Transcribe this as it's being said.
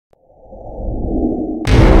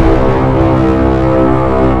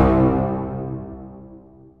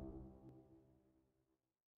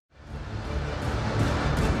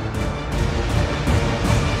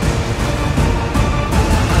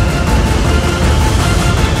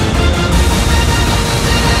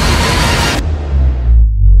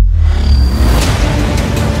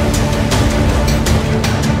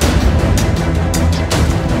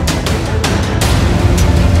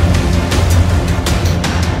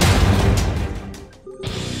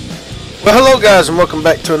Well, hello guys, and welcome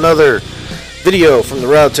back to another video from the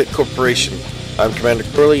Ryotek Corporation. I'm Commander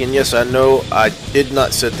Curly, and yes, I know I did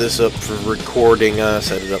not set this up for recording. I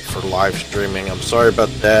set it up for live streaming. I'm sorry about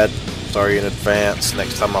that. Sorry in advance.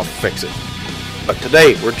 Next time I'll fix it. But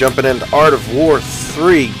today, we're jumping into Art of War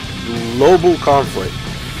 3 Global Conflict.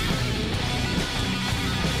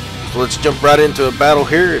 So let's jump right into a battle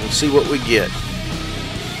here and see what we get.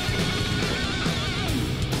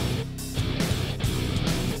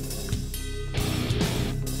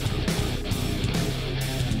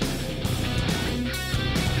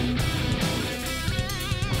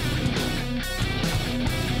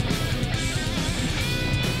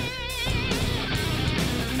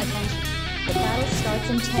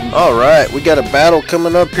 Alright, we got a battle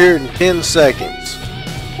coming up here in 10 seconds.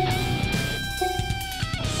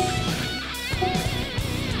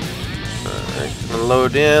 Alright, gonna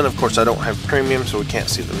load in. Of course, I don't have premium, so we can't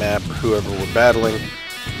see the map or whoever we're battling.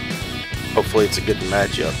 Hopefully, it's a good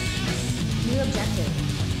matchup. New objective.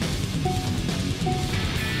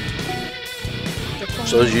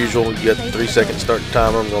 So, as usual, you got the 3-second start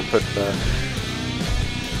time. I'm gonna put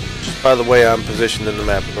just by the way I'm positioned in the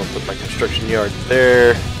map, I'm gonna put my construction yard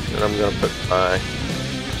there. And I'm going to put my,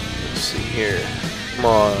 let's see here, come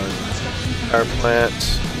on, power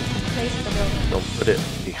plant, I'm going to put it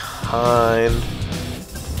behind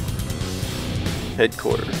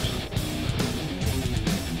headquarters.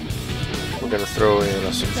 We're going to throw in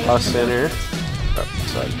a supply center up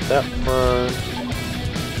beside that one,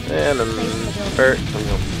 and a barrack, I'm going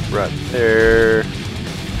to put right there,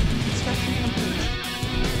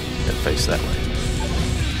 and face that way.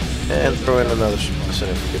 And throw in another supply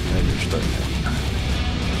center for good measure starting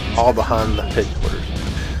out. All behind the headquarters.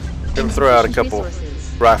 Gonna throw out a couple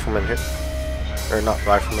riflemen here. Or not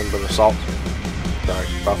riflemen, but assault. Sorry,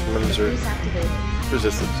 riflemen's are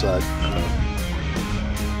resistance side.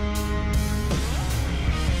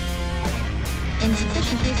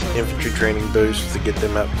 Infantry training boost to get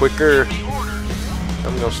them out quicker.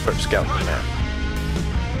 I'm gonna start scouting the map.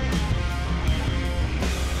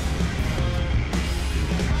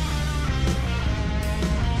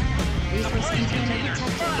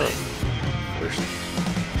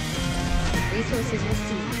 Resources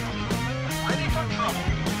received. Ready for trouble.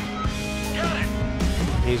 Got it.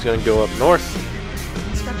 He's going to go up north.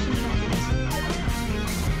 Construction complete.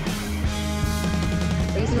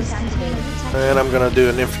 Resource activated. And I'm going to do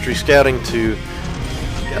an infantry scouting to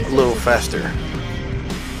get a little faster.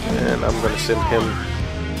 And I'm going to send him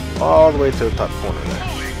all the way to the top corner there.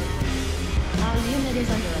 Our unit is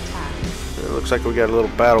under attack. It looks like we got a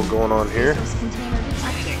little battle going on here. Resource container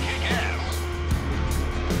detected.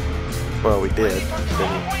 Well, we did.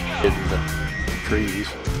 Then he hid in the trees.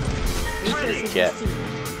 Resources Cat. received.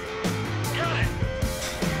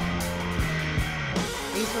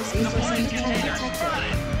 Resource container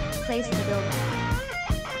detected. Place the building.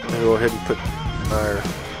 I'm going to go ahead and put our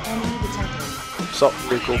Enemy detected. assault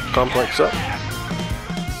vehicle complex up.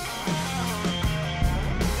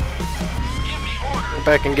 Go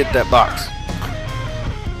back and get that box.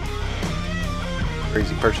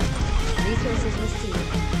 Crazy person. Resources received.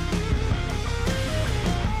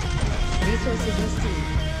 Resources received.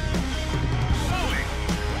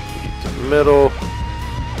 To the middle.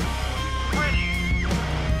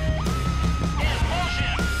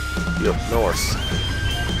 Be up north.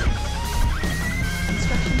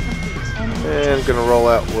 Construction complete. Enemy And gonna roll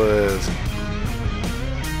out with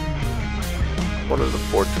one of the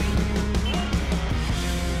fortresses.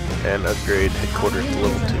 And upgrade headquarters to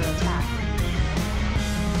level 2.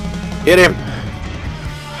 Get him!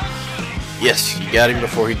 Yes, you got him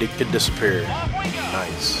before he could disappear.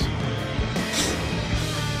 Nice.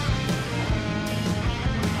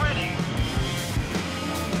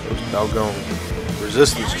 Those doggone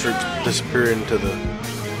resistance troops disappear into the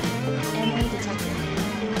Enemy detected.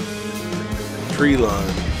 tree line.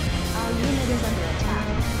 Our unit is under attack.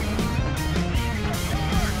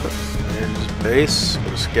 There's his base.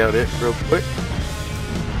 Gonna scout it real quick.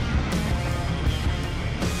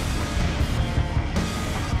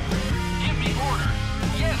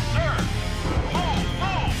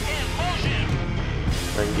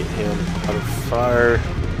 I can get him out of fire.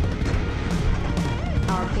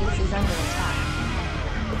 Our base is under attack.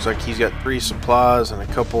 Looks like he's got 3 supplies and a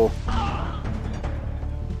couple.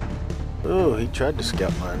 Oh, he tried to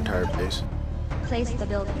scout my entire base. Place the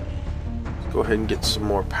building. Let's go ahead and get some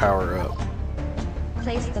more power up.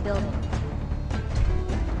 Place the building.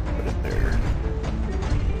 Put it there.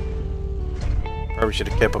 Probably should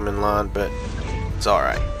have kept him in line, but it's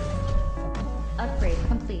alright. Upgrade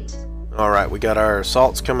complete. Alright, we got our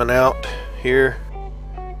assaults coming out here.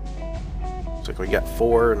 Looks like we got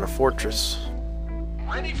 4 in the fortress.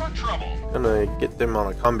 Ready for trouble. Gonna get them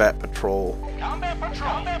on a combat patrol. Combat patrol.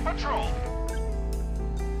 Combat patrol.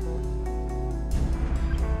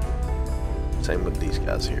 Same with these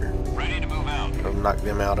guys here. Ready to move out. Gonna knock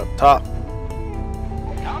them out up top.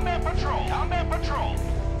 Combat patrol. Combat patrol.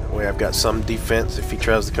 That way I've got some defense if he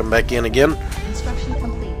tries to come back in again. Construction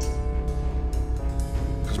complete.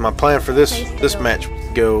 Because my plan for this match was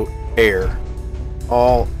to go air.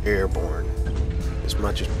 All airborne. As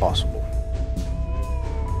much as possible.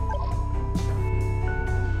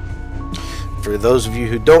 For those of you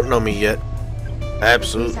who don't know me yet, I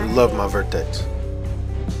absolutely love my Ryotek.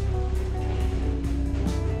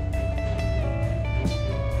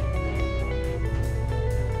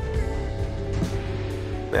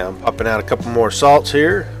 Now I'm popping out a couple more assaults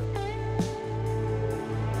here.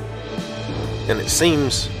 And it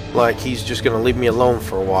seems like he's just going to leave me alone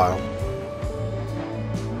for a while.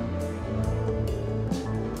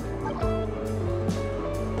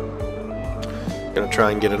 Gonna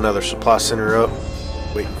try and get another supply center up.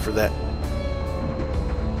 Waiting for that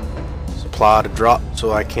supply to drop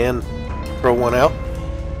so I can throw one out.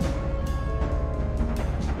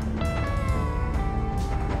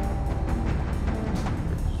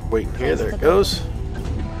 Just waiting here. There it goes.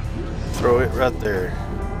 Throw it right there.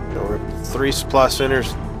 Now we're up to 3 supply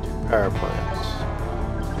centers, 2 power plants.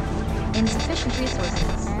 Insufficient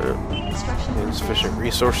resources. Construction Insufficient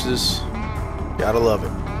resources. Gotta love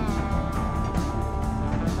it.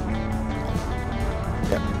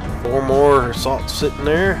 Got 4 more assaults sitting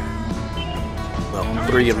there. Well,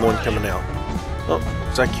 3 and 1 coming out. Oh,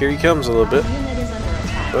 looks like here he comes a little bit. unit is under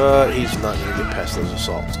attack. But he's not going to get past those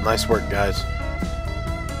assaults. Nice work, guys.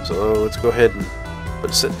 So let's go ahead and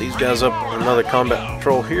set these guys up on another combat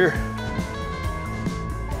patrol here.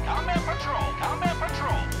 Combat patrol. Combat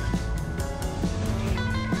patrol.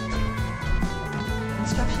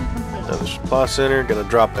 Construction complete. Another supply center. Going to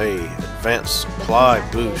drop a advanced supply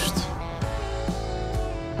boost.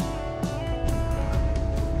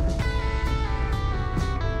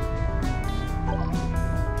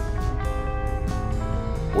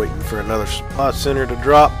 Waiting for another supply center to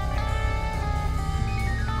drop.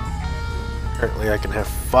 Apparently I can have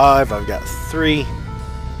 5. I've got 3.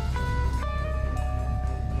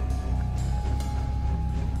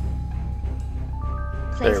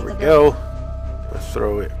 Place There we the go. Let's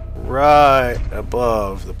throw it right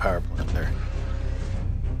above the power plant there.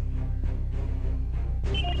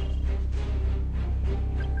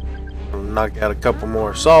 I'll knock out a couple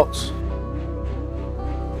more assaults.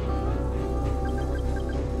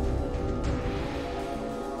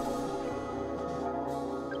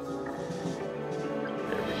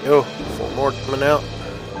 Go. 4 more coming out.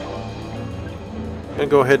 I'm gonna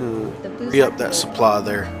go ahead and re-up that supply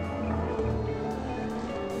there.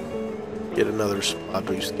 Get another supply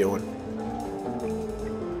boost going.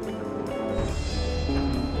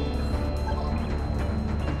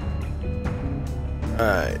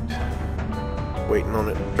 Alright. Waiting on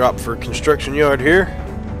it to drop for construction yard here.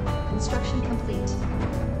 Construction complete.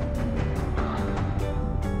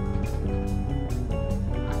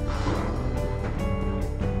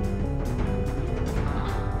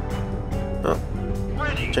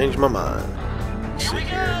 Changed my mind. Let's see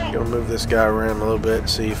here. Gonna move this guy around a little bit,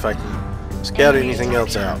 see if I can scout anything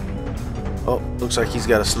else out. Oh, looks like he's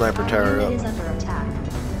got a sniper tower up. Unit is under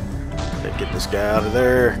attack. Get this guy out of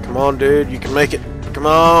there. Come on, dude. You can make it. Come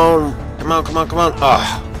on. Come on, come on, come on.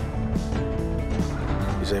 Ah.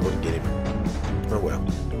 He's able to get him. Oh, well.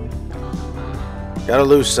 Gotta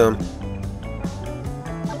lose some.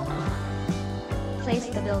 Place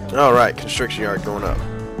the building. Alright, construction yard going up.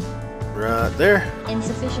 Right there.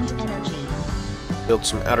 Insufficient energy. Build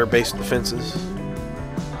some outer base defenses.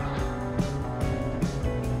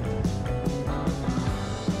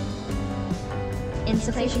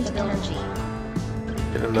 Insufficient energy.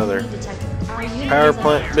 Get another Enemy detected. Our unit power is under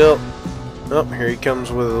plant attack. built. Oh, here he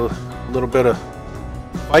comes with a little bit of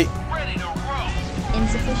fight. Ready to roll.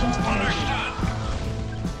 Insufficient energy.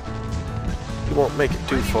 He won't make it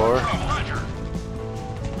too far. Roger.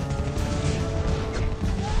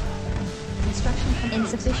 Construction complete.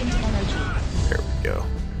 Insufficient energy. There we go.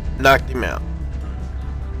 Knocked him out.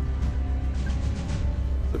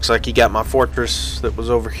 Looks like he got my fortress that was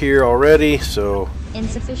over here already, so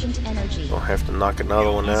Insufficient energy. I'll have to knock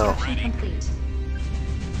another one out. Construction complete.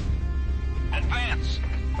 Advance.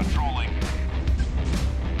 Patrolling.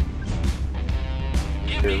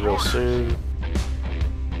 Give Here me real orders. soon.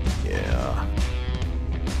 Yeah.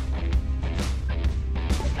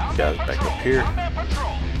 Guys back up here. Combat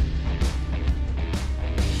patrol.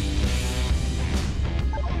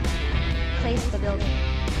 Place the building.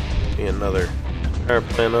 Be another power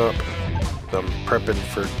plant up. I'm prepping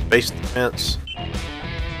for base defense.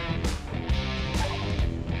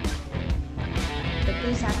 The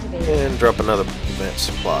boost activated. And drop another advanced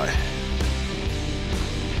supply.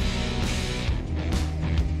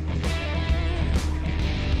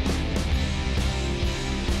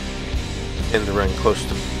 And to run close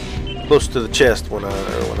to the chest when I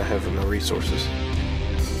have no resources,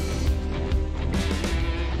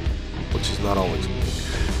 which is not always good.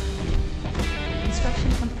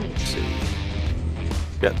 Construction complete. Let's see,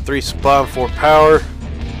 got 3 supply and 4 power.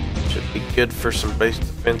 Should be good for some base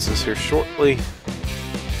defenses here shortly.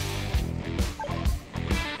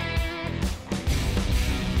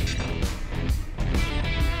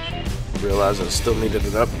 Realized I still needed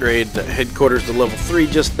an upgrade to headquarters to level 3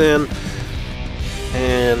 just then.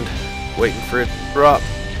 And waiting for it to drop.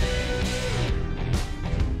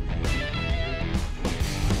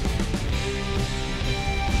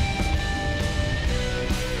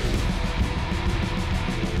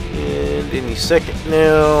 And any second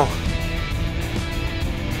now.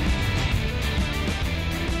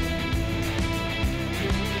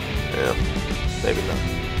 Yeah, maybe not.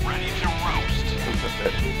 Ready to roast. Put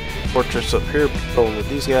that fortress up here, patrolling with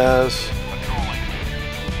these guys. Patrolling.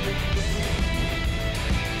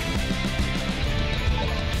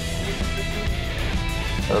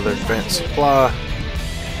 Another advanced supply.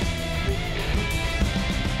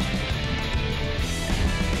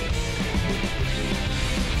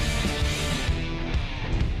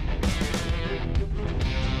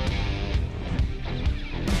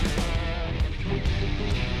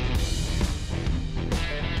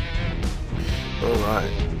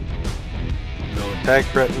 Alright. No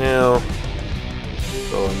attack right now.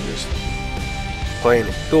 So I'm just playing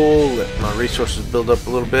it cool, let my resources build up a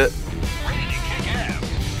little bit. Ready to kick ass.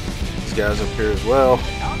 These guys up here as well.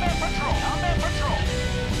 Combat patrol. Combat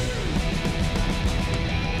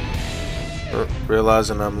patrol.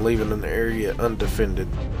 Realizing I'm leaving an area undefended.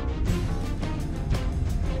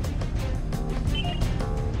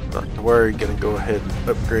 Not to worry, gonna go ahead and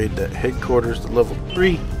upgrade that headquarters to level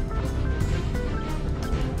 3.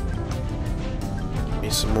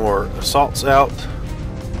 Need some more assaults out.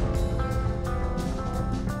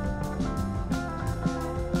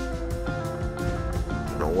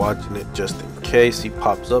 Watching it just in case he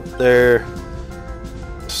pops up there.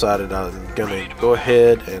 Decided I'm gonna go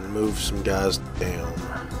ahead and move some guys down.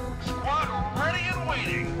 Squad ready and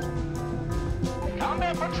waiting.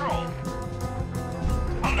 Combat patrol.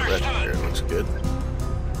 That Understood. here looks good.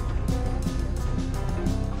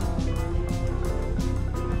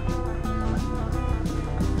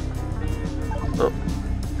 Oh,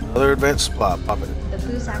 another advanced supply popping. The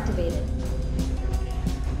boost activated.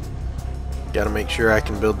 Got to make sure I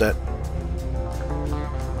can build that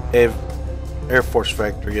Air Force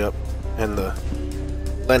factory up and the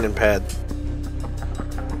landing pad.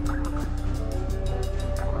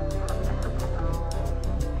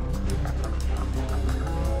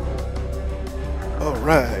 All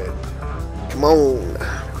right, come on.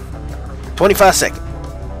 25 seconds.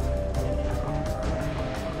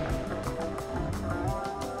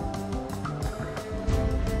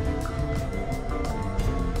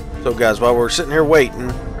 So guys, while we're sitting here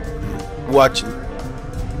waiting, watching,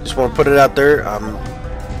 just want to put it out there, I'm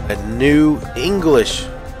a new English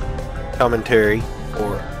commentary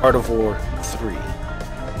for Art of War 3.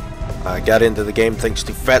 I got into the game thanks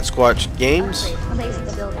to Fat Squatch Games, Place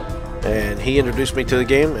the building. and he introduced me to the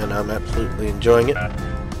game, and I'm absolutely enjoying it.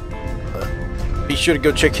 Be sure to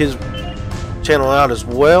go check his channel out as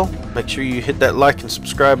well. Make sure you hit that like and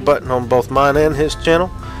subscribe button on both mine and his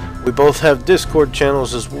channel. We both have Discord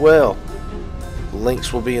channels as well. The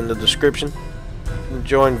links will be in the description. You can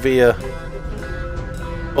join via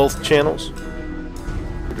both channels.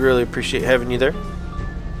 We'd really appreciate having you there.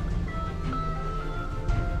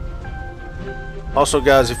 Also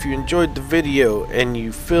guys, if you enjoyed the video and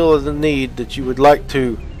you feel the need that you would like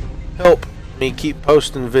to help me keep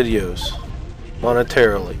posting videos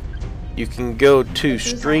monetarily, you can go to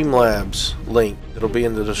Streamlabs link that'll be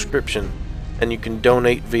in the description, and you can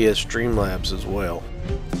donate via Streamlabs as well.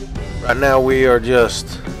 Right now we are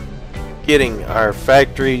just getting our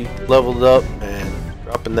factory leveled up and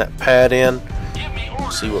dropping that pad in. Give me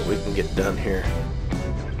orders. See what we can get done here.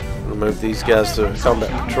 We'll move these guys to combat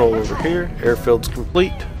patrol over here. Airfield's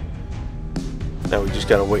complete. Now we just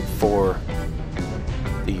gotta wait for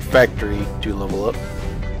the factory to level up.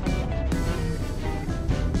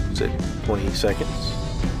 Is it 20 seconds?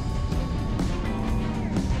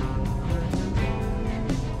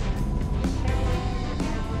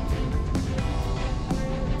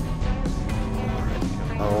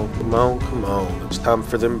 Oh, come Come on, come on. It's time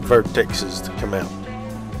for them vertexes to come out.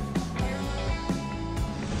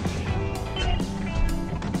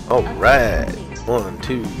 Alright. 1,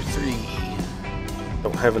 2, 3.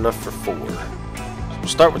 Don't have enough for 4. So we'll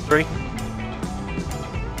start with 3.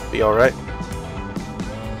 Be alright.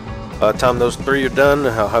 By the time those 3 are done,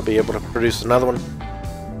 I'll be able to produce another one.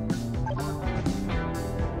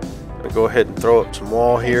 Gonna go ahead and throw up some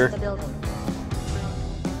wall here.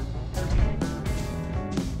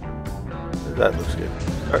 That looks good.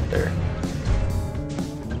 Start there.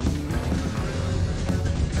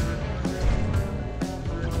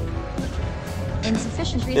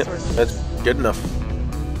 Insufficient Yep, resources. that's good enough.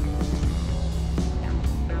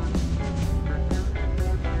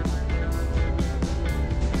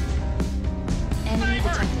 Enemy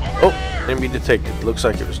detected. Oh, enemy detected. Looks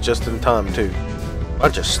like it was just in time too.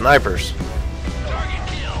 Bunch of snipers.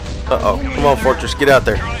 Uh-oh. Come on, Fortress, get out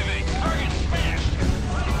there.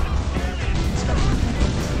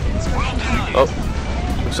 Oh,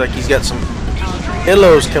 looks like he's got some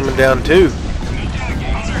illos coming down too.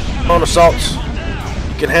 Come on, assaults.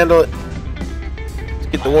 You can handle it. Let's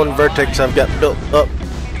get the one vertex I've got built up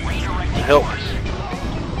to help.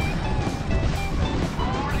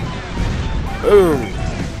 Boom.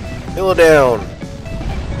 Illo down.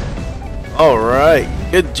 Alright.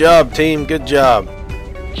 Good job, team. Good job.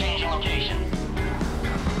 Change location.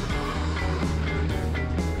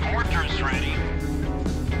 Fortress ready.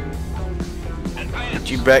 Get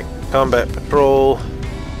you back. Combat patrol.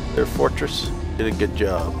 Their fortress. Did a good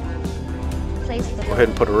job. Place the Go ahead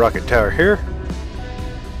and put a rocket tower here.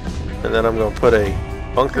 And then I'm going to put a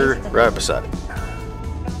bunker right beside it.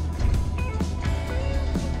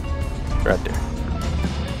 Right there.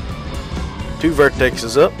 2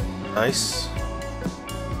 vertexes up. Nice.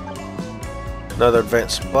 Another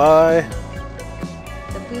advanced supply.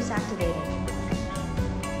 The boost activated.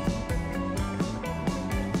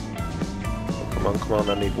 Come on, come on.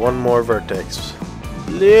 I need one more vertex.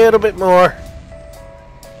 A little bit more.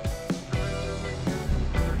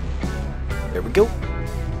 There we go.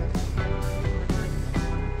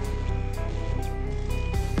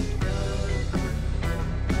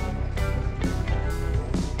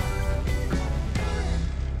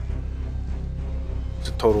 It's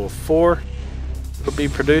a total of 4 will be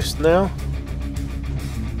produced now.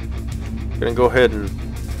 Gonna go ahead and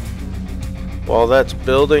while that's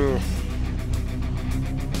building, I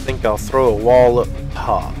think I'll throw a wall up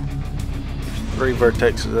top. 3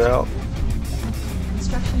 vertexes out.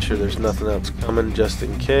 Construction. Make sure there's nothing else coming just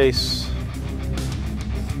in case.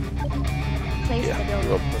 Place Yeah, the I'm building.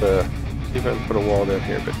 gonna put a, see if I can put a wall down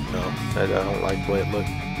here, but no, I don't like the way it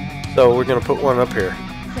looks. So we're gonna put one up here.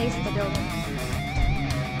 Place the building.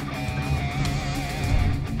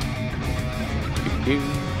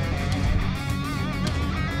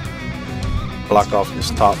 Block off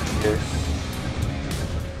this top here.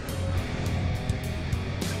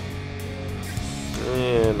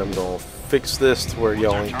 And I'm gonna fix this to where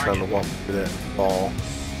y'all ain't trying to walk through that wall.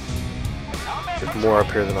 There's more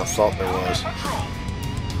up here than I thought there was.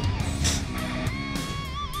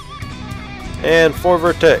 And 4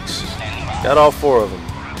 vertex. Got all 4 of them.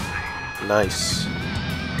 Nice.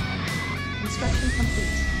 Construction complete.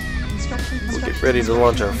 We'll get ready to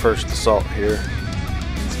launch our first assault here.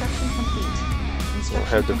 Construction complete. We'll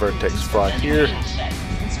have the vertex fly here.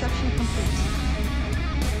 Construction complete.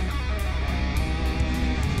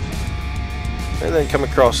 And then come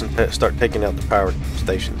across and start taking out the power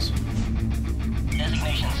stations.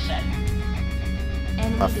 Designation set.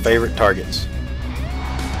 Enemy My detected. favorite targets. Good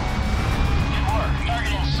work.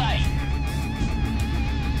 Target in sight.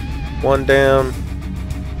 1 down.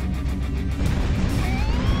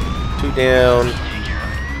 2 down. Take care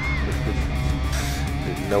of it.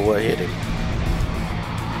 Didn't know what hit him.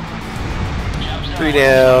 Job's done. 3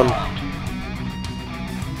 down.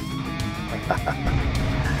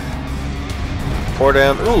 4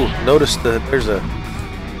 down. Ooh, notice there's a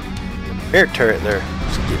air turret there.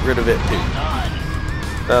 Let's get rid of it too.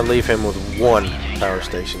 I'll leave him with 1 power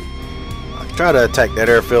station. I tried to attack that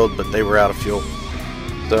airfield, but they were out of fuel.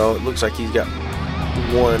 So it looks like he's got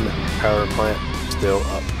 1 power plant still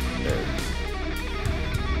up there.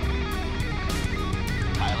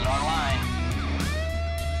 Pilot online.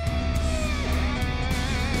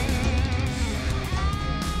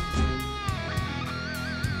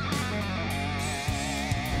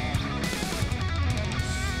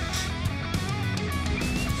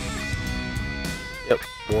 Yep,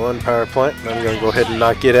 1 power plant. And I'm going to go ahead and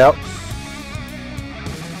knock it out.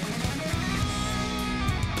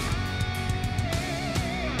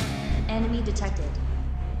 Enemy detected.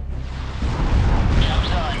 Job's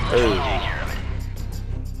done. Oh. Take care of it.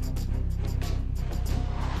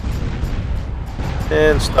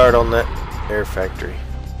 And start on that air factory.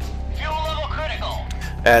 Fuel level critical.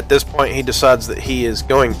 At this point, he decides that he is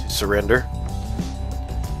going to surrender.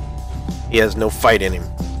 He has no fight in him.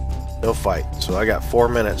 No fight. So I got 4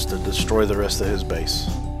 minutes to destroy the rest of his base.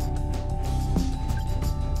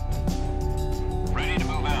 Ready to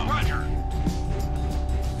move out. Roger.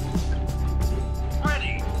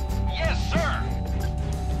 Ready. Yes, sir.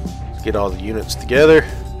 Let's get all the units together.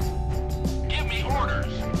 Give me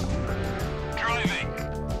orders. Driving.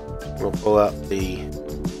 We'll pull out the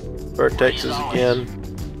vertexes again.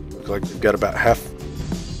 Looks like they've got about half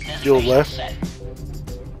fuel left.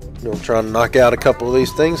 We'll try and knock out a couple of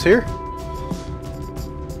these things here.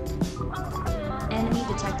 Enemy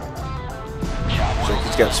detected. Looks like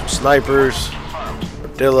he's got some snipers,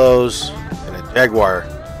 armadillos, and a jaguar.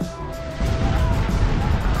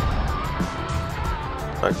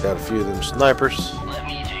 Knocked out a few of them snipers. Let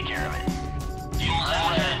me take care of it. Fuel's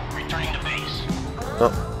out. Returning to base.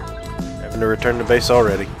 Oh, having to return to base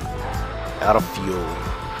already. Out of fuel.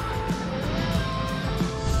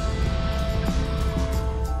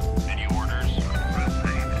 Any orders?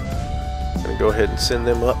 Gonna go ahead and send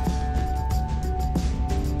them up.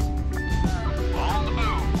 On the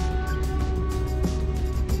move.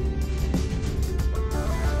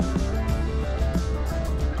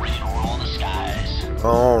 Ready to roll the skies.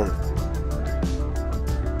 On.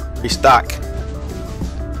 Restock.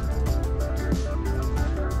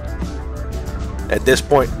 At this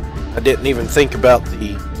point, I didn't even think about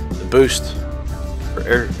the boost for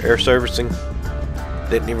air servicing.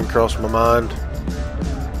 Didn't even cross my mind.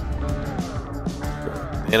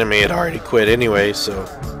 The enemy had already quit anyway, so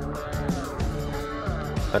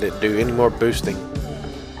I didn't do any more boosting.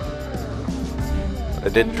 I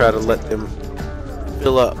did try to let them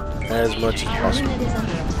fill up as much as Our possible. unit is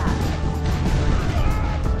under attack.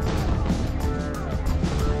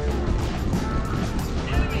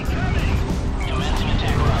 Enemy coming. Commencing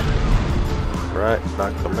attack run. Right,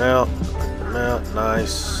 knock them out. Knock them out.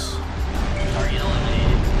 Nice. Target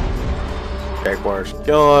eliminated. Jaguar's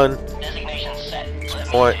gone. Designation set. Let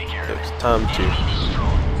me Point. take care of It's it. time to Enemy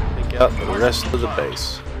destroyed. take out the rest of the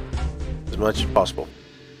base as much as possible.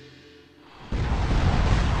 Let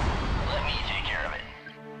me take care of it.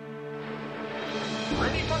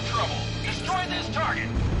 Ready for trouble. Destroy this target.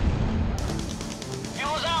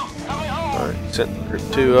 Fuel is out. Coming home. Alright, sent group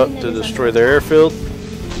 2 up to destroy their airfield.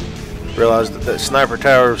 Realized that sniper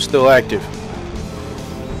tower was still active.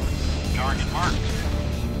 Target marked.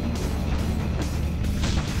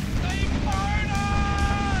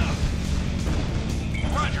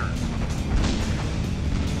 Roger.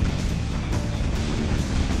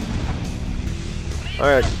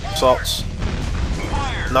 Alright, assaults.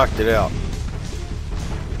 Fire. Knocked it out.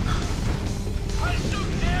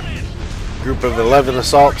 Pursuit damage. Group of 11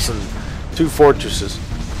 assaults and 2 fortresses.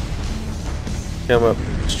 Come up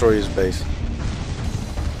and destroy his base.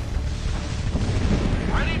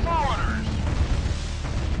 Ready for orders.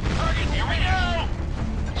 Target, here we go.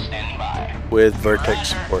 Standing by. With vertex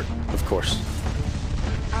support, of course.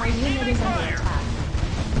 Our unit is under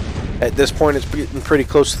attack. At this point, it's getting pretty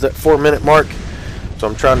close to that 4-minute mark. So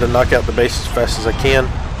I'm trying to knock out the base as fast as I can.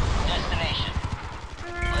 Destination.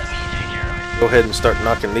 Let me take care of it. Go ahead and start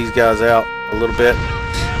knocking these guys out a little bit.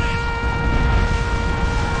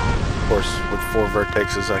 Of course, with 4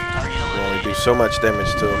 vertexes, I can only do so much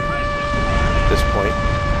damage to them at this point.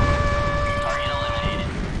 Target eliminated.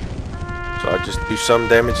 So I just do some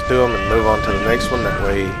damage to them and move on to the next one. That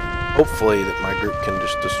way, hopefully, that my group can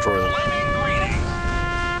just destroy them. Flaming greetings.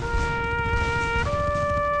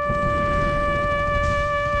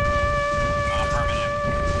 Affirmative.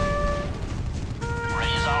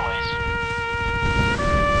 Ready as always.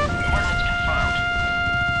 Coordinates confirmed.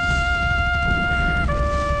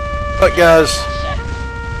 But guys, Set.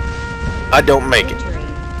 I don't make it. Victory.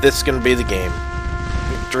 This is going to be the game.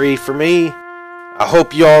 Victory for me. I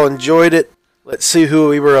hope you all enjoyed it. Let's see who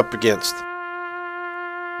we were up against.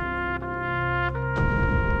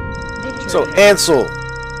 Victory. So Ansel,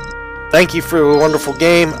 thank you for a wonderful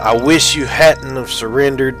game. I wish you hadn't have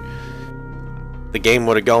surrendered. The game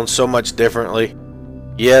would have gone so much differently.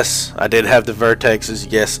 Yes, I did have the vertexes.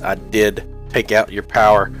 Yes, I did take out your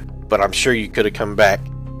power, but I'm sure you could have come back.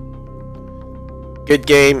 Good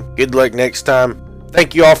game. Good luck next time.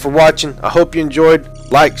 Thank you all for watching. I hope you enjoyed.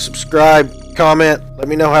 Like, subscribe, comment. Let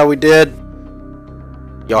me know how we did.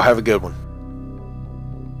 Y'all have a good one.